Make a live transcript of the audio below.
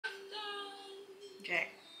Okay.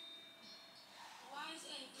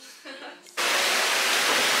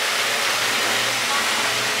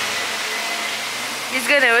 This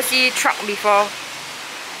girl never see truck before.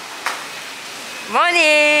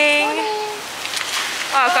 Morning!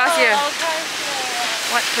 Oh, cars here.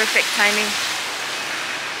 What perfect timing.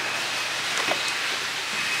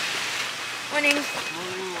 Morning.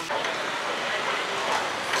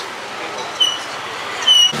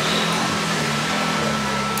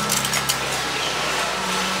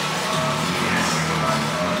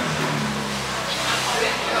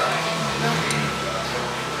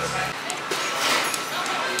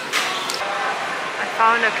 I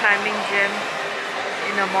found a climbing gym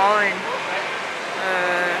in a mall in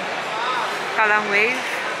KHANG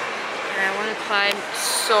and I want to climb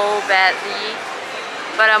so badly,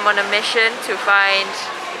 but I'm on a mission to find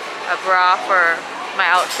a bra for my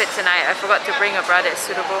outfit tonight. I forgot to bring a bra that's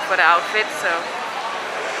suitable for the outfit, so...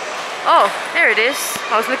 Oh, there it is.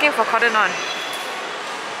 I was looking for Cotton On.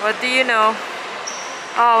 What do you know?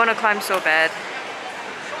 Oh, I want to climb so bad.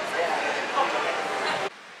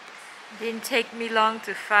 Didn't take me long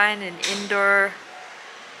to find an indoor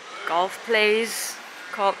golf place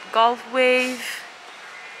called Golf Wave.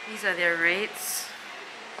 These are their rates.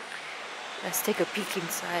 Let's take a peek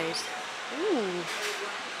inside. Ooh,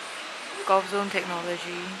 Golf Zone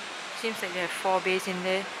technology. Seems like they have 4 bays in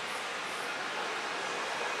there.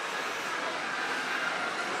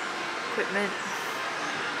 Equipment.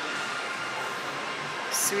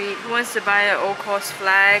 Sweet. Who wants to buy an old course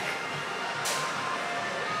flag?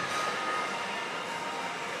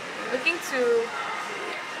 Looking to...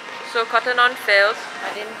 So Cotton On failed.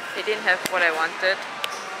 They didn't have what I wanted.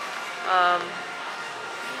 I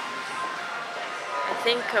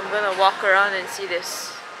think I'm gonna walk around and see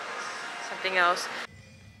this something else.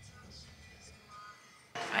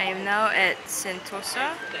 I am now at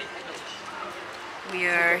Sentosa. We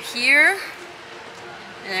are here,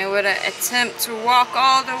 and I'm gonna attempt to walk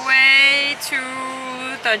all the way to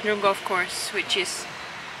Tanjung Golf Course, which is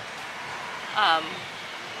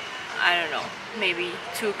I don't know, maybe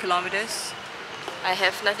 2 kilometers. I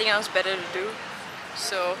have nothing else better to do,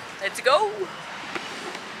 so let's go!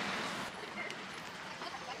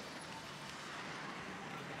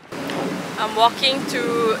 I'm walking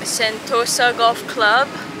to Sentosa Golf Club.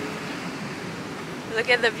 Look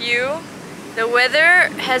at the view. The weather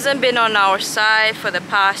hasn't been on our side for the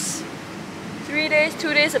past 3 days,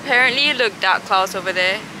 2 days apparently. Look, dark clouds over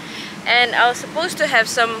there. And I was supposed to have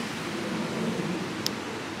some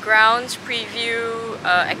grounds preview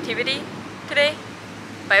activity today,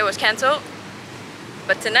 but it was cancelled.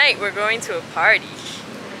 But tonight we're going to a party.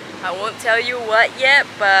 I won't tell you what yet,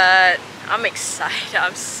 but I'm excited.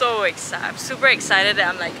 I'm so excited. I'm super excited that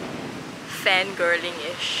I'm like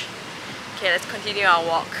fangirling-ish. Okay, let's continue our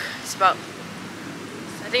walk. It's about,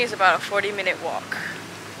 I think it's about a 40-minute walk.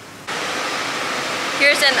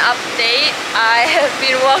 Here's an update. I have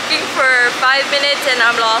been walking for 5 minutes and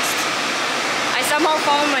I'm lost. I somehow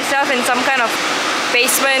found myself in some kind of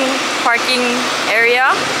basement parking area.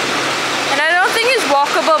 And I don't think it's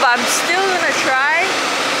walkable, but I'm still gonna try.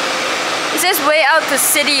 It says way out to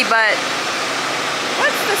city, but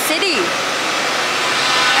what's the city?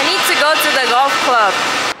 I need to go to the golf club.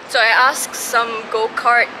 So I asked some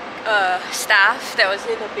go-kart staff that was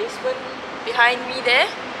in the basement behind me there,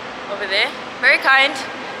 over there. Very kind.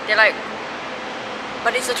 They're like,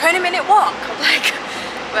 but it's a 20-minute walk. I'm like,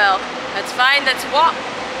 well, that's fine, let's walk.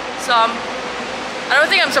 So I don't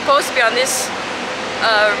think I'm supposed to be on this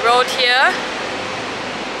road here,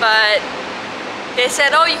 but they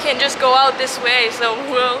said, oh, you can just go out this way. So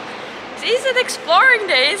well, it's an exploring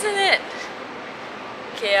day, isn't it?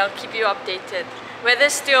 Okay, I'll keep you updated.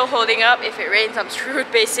 Weather's still holding up. If it rains, I'm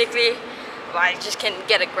screwed basically. But I just can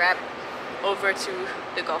get a grab over to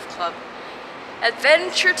the golf club.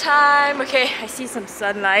 Adventure time! Okay, I see some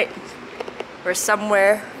sunlight or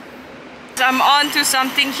somewhere. I'm on to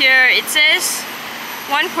something here. It says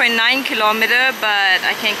 1.9 kilometer, but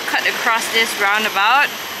I can cut across this roundabout.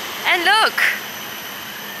 And look!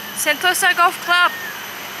 Sentosa Golf Club!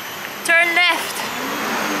 Turn left!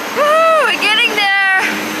 Woo! We're getting there!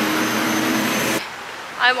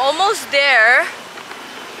 I'm almost there.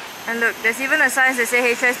 And look, there's even a sign that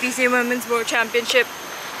says HSBC Women's World Championship.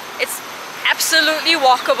 It's absolutely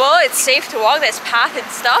walkable. It's safe to walk. There's path and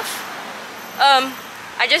stuff.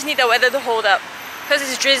 I just need the weather to hold up because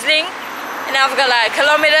it's drizzling and I've got like a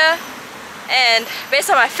kilometer, and based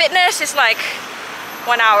on my fitness it's like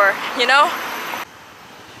 1 hour, you know?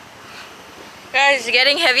 Guys, it's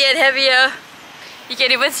getting heavier and heavier. You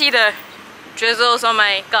can even see the drizzles on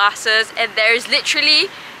my glasses, and there's literally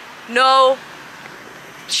no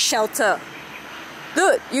shelter.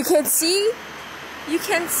 Dude, you can see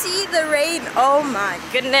the rain. Oh my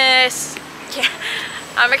goodness. Yeah.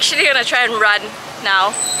 I'm actually gonna try and run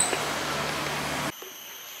now.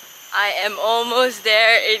 I am almost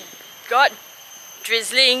there. It got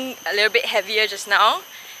drizzling a little bit heavier just now.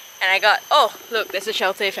 And I got, oh look, there's a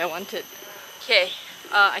shelter if I wanted. Okay,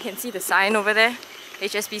 I can see the sign over there.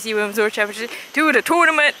 HSBC Women's World Championship to the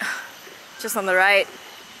tournament. Just on the right.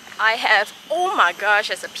 I have, oh my gosh,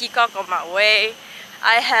 there's a peacock on my way.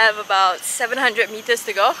 I have about 700 meters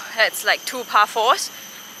to go. That's like 2 par 4s.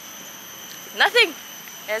 Nothing.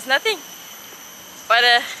 There's nothing but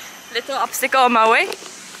a little obstacle on my way.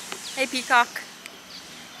 Hey peacock.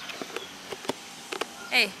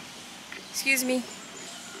 Hey, excuse me.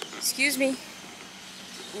 Excuse me.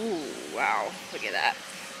 Ooh, wow, look at that.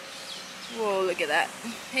 Whoa, look at that.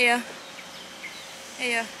 Hey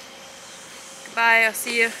ya. Goodbye, I'll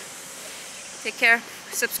see you. Take care.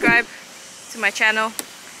 Subscribe to my channel.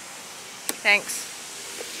 Thanks.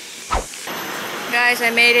 Guys, I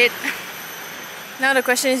made it. Now the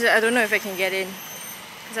question is, I don't know if I can get in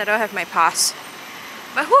because I don't have my pass.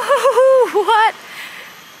 But woohoo! What?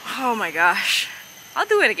 Oh my gosh. I'll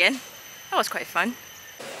do it again. That was quite fun.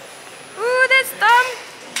 Ooh, that's dumb.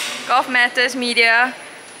 Golf Matters Media.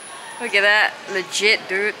 Look at that. Legit,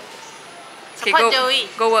 dude. Okay,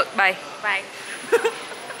 go work. Bye. Bye.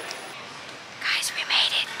 Guys, we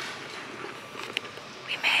made it.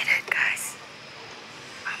 We made it, guys.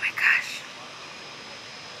 Oh my gosh.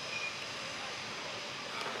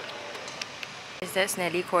 That's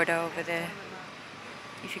Nelly KORDA over there.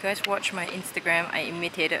 If you guys watch my Instagram, I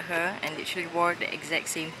imitated her and literally wore the exact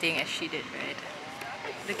same thing as she did, right?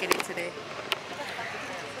 Look at it today.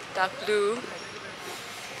 Dark blue,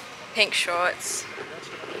 pink shorts,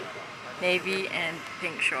 navy and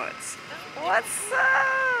pink shorts. What's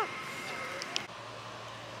up?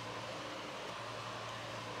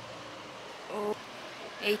 Oh,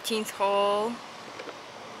 18th hole.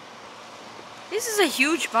 This is a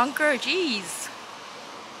huge bunker, jeez.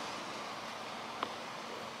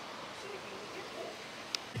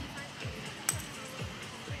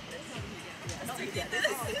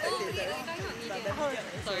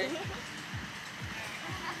 Sorry.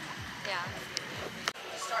 Yeah.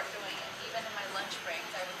 Start doing it. Even in my lunch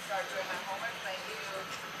breaks, I would start doing my homework. But I knew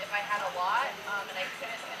if I had a lot and I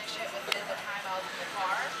couldn't finish it within the time I was in the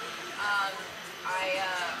car,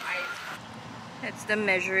 That's them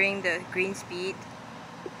measuring the green speed.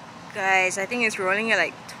 Guys, I think it's rolling at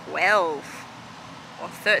like 12 or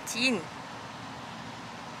 13.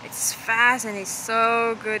 It's fast and it's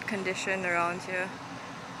so good condition around here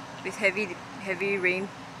with heavy rain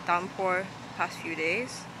downpour past few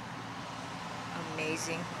days.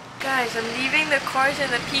 Amazing. Guys, I'm leaving the course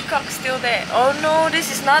and the peacock's still there. Oh no,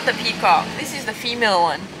 this is not the peacock. This is the female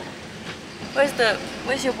one.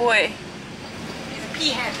 Where's your boy? He's a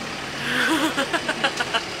peahen.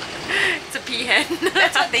 It's a peahen.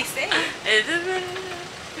 That's what they say.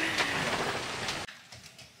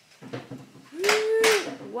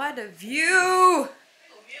 What a view!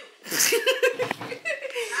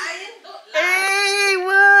 Hey,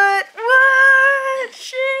 what? What?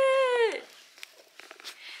 Shit!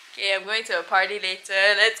 Okay, I'm going to a party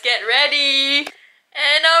later. Let's get ready!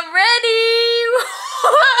 And I'm ready!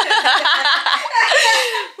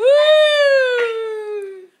 Woo!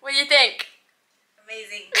 What do you think?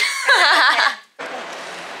 Amazing.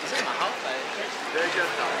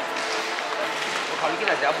 考虑进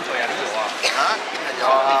来只要不走压力有啊。啊？有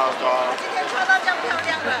啊，有啊。今天穿到这样漂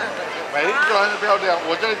亮了。没穿的漂亮，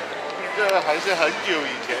我这还是很久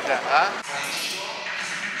以前的啊。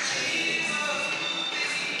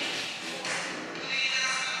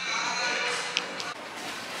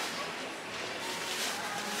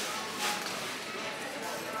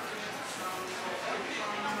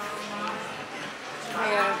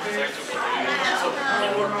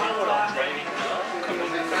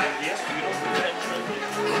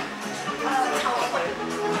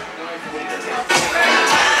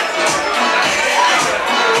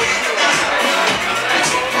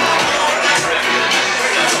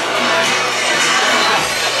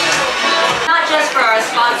Not just for our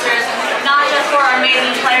sponsors, not just for our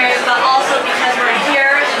amazing players, but also because we're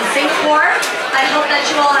here in Singapore. I hope that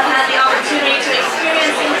you all have had the opportunity to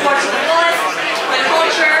experience Singapore to the fullest, the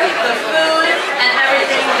culture, the food, and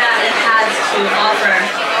everything that it has to offer.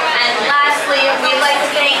 And lastly, we'd like to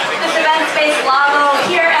thank this event space Lago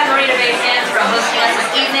here at Marina Bay Sands for hosting us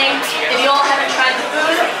this evening. If you all haven't tried the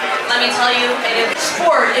food, let me tell you, it is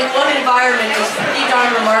sport in one environment is pretty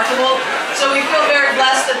darn remarkable. So we feel very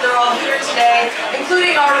blessed that they're all here today,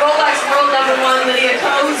 including our Rolex World #1, Lydia Ko,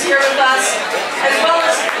 who's here with us, as well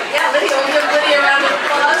as, yeah, Lydia, we'll give Lydia a round of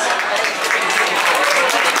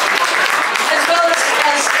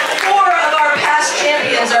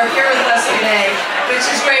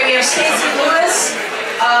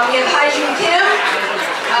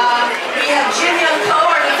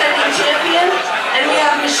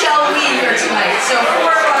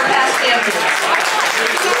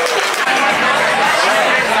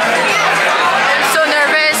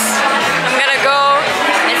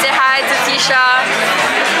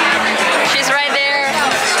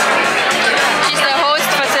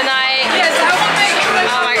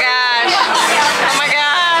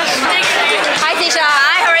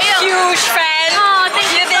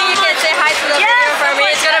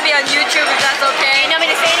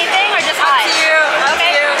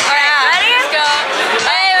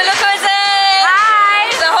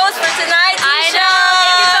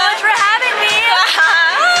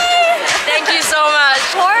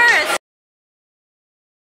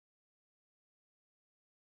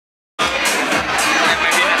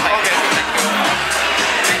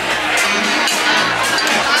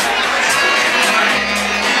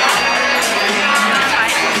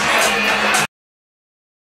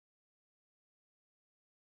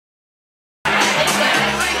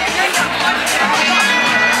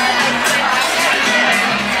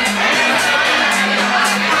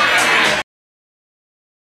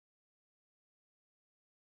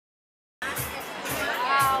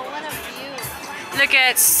Look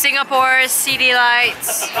at Singapore's city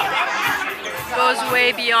lights. Goes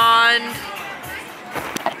way beyond.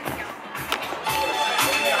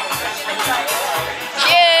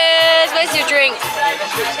 Cheers! Where's your drink?